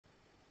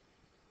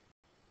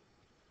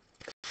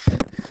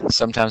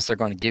Sometimes they're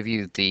going to give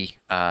you the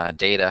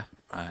data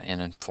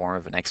in a form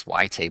of an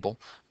XY table,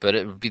 but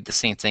it would be the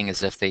same thing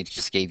as if they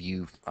just gave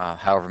you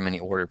however many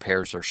ordered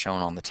pairs are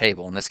shown on the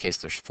table. In this case,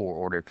 there's 4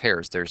 ordered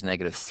pairs. There's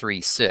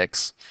 -3,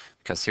 6,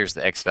 because here's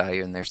the X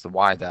value and there's the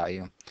Y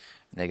value.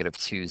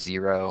 -2,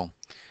 0,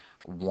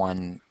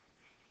 1,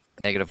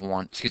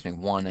 -1, excuse me,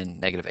 1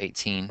 and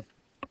 -18,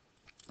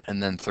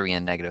 and then 3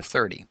 and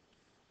 -30.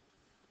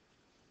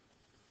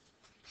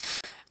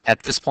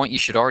 At this point, you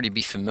should already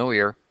be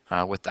familiar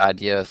with the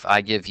idea if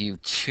I give you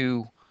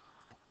 2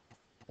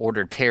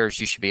 ordered pairs,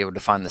 you should be able to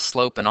find the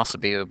slope and also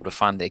be able to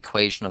find the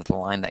equation of the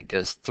line that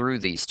goes through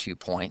these 2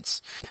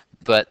 points.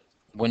 But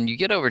when you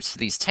get over to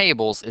these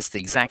tables, it's the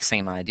exact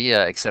same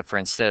idea, except for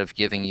instead of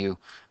giving you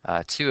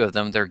 2 of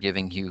them, they're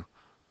giving you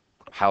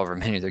however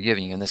many they're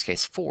giving you, in this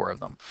case 4 of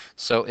them.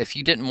 So if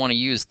you didn't want to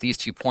use these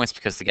 2 points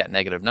because they got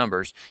negative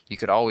numbers, you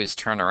could always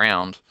turn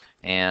around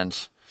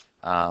and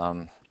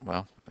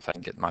well, if I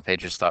can get my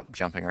page to stop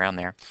jumping around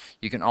there,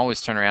 you can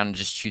always turn around and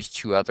just choose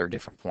 2 other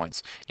different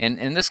points. And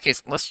in this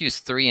case, let's use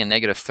 3 and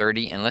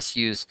 -30, and let's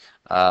use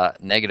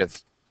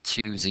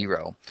 -2,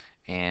 0.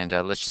 And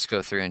let's just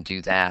go through and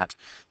do that.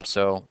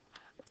 So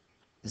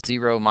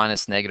 0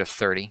 minus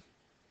 -30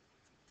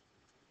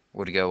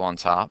 would go on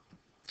top.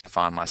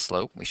 Find my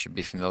slope. We should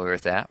be familiar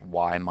with that.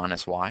 Y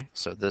minus Y.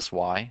 So this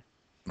Y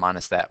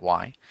minus that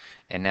Y.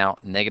 And now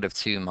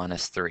 -2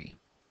 minus 3.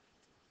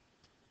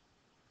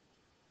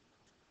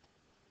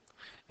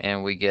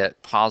 And we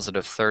get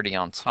positive 30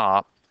 on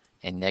top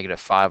and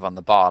 -5 on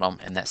the bottom,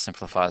 and that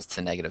simplifies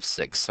to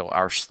 -6. So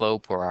our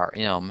slope, or our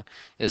M,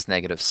 is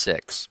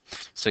 -6.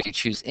 So you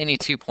choose any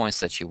 2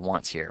 points that you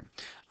want here.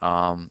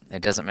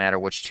 It doesn't matter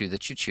which 2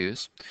 that you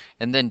choose.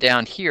 And then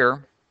down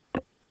here,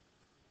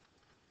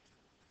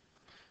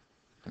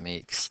 let me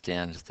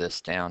extend this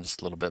down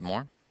just a little bit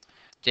more.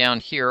 Down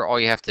here,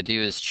 all you have to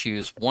do is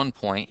choose 1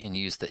 point and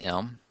use the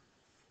M.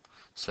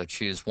 So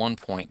choose 1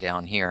 point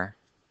down here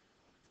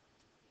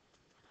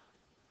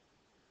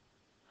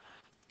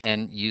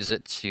and use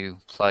it to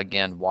plug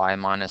in y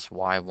minus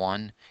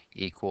y1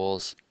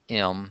 equals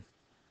m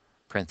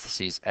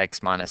parentheses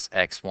x minus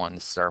x1.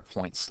 This is our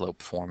point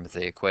slope form of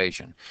the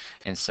equation.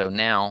 And so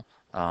now,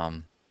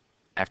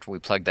 after we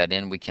plug that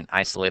in, we can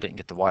isolate it and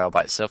get the y all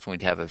by itself, and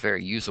we'd have a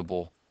very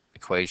usable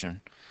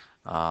equation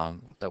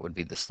that would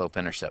be the slope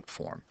intercept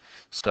form.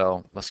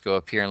 So let's go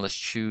up here and let's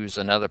choose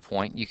another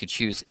point. You could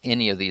choose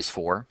any of these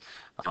 4.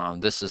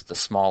 This is the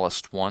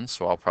smallest one,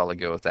 so I'll probably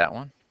go with that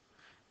one.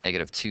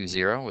 -2,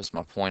 0 is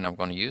my point I'm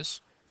going to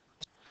use.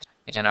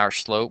 And our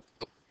slope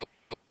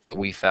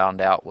we found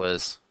out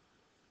was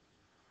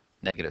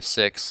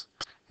 -6.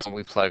 And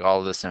we plug all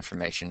of this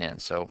information in.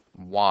 So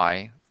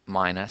y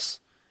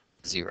minus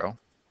 0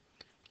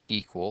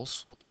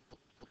 equals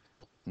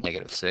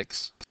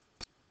 -6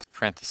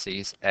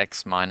 parentheses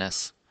x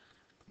minus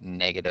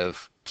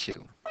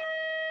 -2.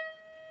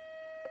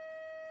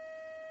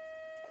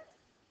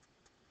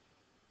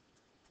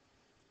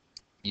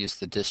 Use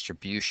the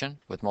distribution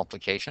with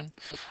multiplication.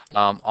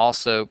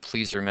 Also,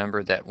 please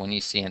remember that when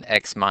you see an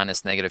x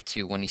minus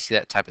 -2, when you see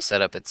that type of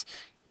setup, it's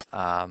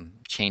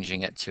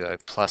changing it to a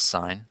plus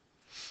sign.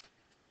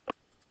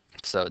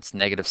 So it's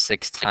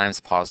 -6 times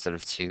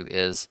 +2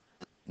 is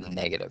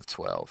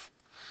 -12.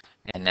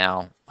 And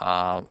now,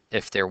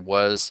 if there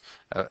was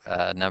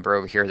a number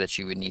over here that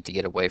you would need to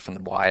get away from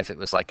the y, if it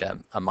was like a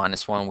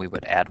 -1, we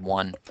would add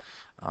 1.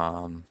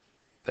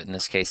 But in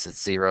this case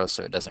it's 0,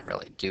 so it doesn't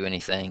really do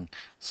anything.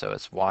 So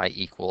it's y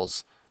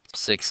equals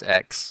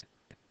 6x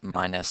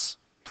minus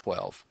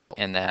 12.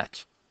 And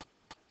that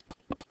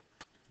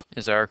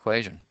is our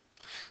equation.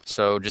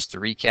 So just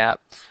to recap,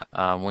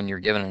 when you're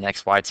given an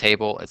XY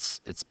table, it's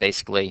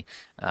basically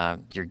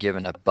you're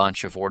given a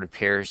bunch of ordered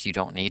pairs. You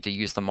don't need to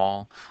use them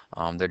all.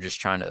 They're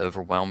just trying to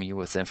overwhelm you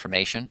with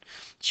information.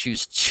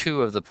 Choose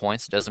 2 of the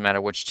points. It doesn't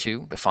matter which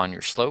 2. Define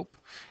your slope.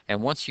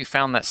 And once you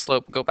found that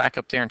slope, go back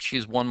up there and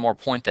choose 1 more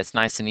point that's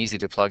nice and easy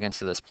to plug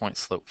into this point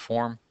slope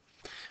form.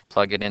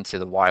 Plug it into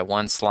the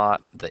Y1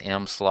 slot, the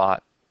M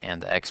slot,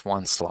 and the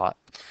X1 slot,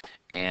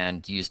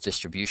 and use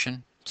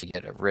distribution to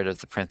get rid of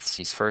the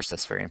parentheses first.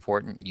 That's very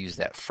important. Use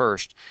that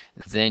first.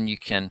 Then you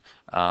can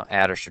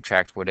add or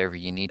subtract whatever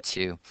you need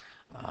to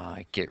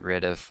get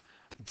rid of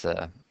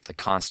the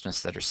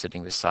constants that are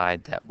sitting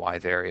beside that y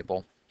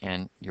variable,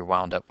 and you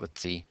wind up with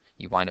the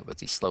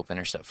slope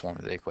intercept form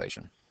of the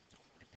equation.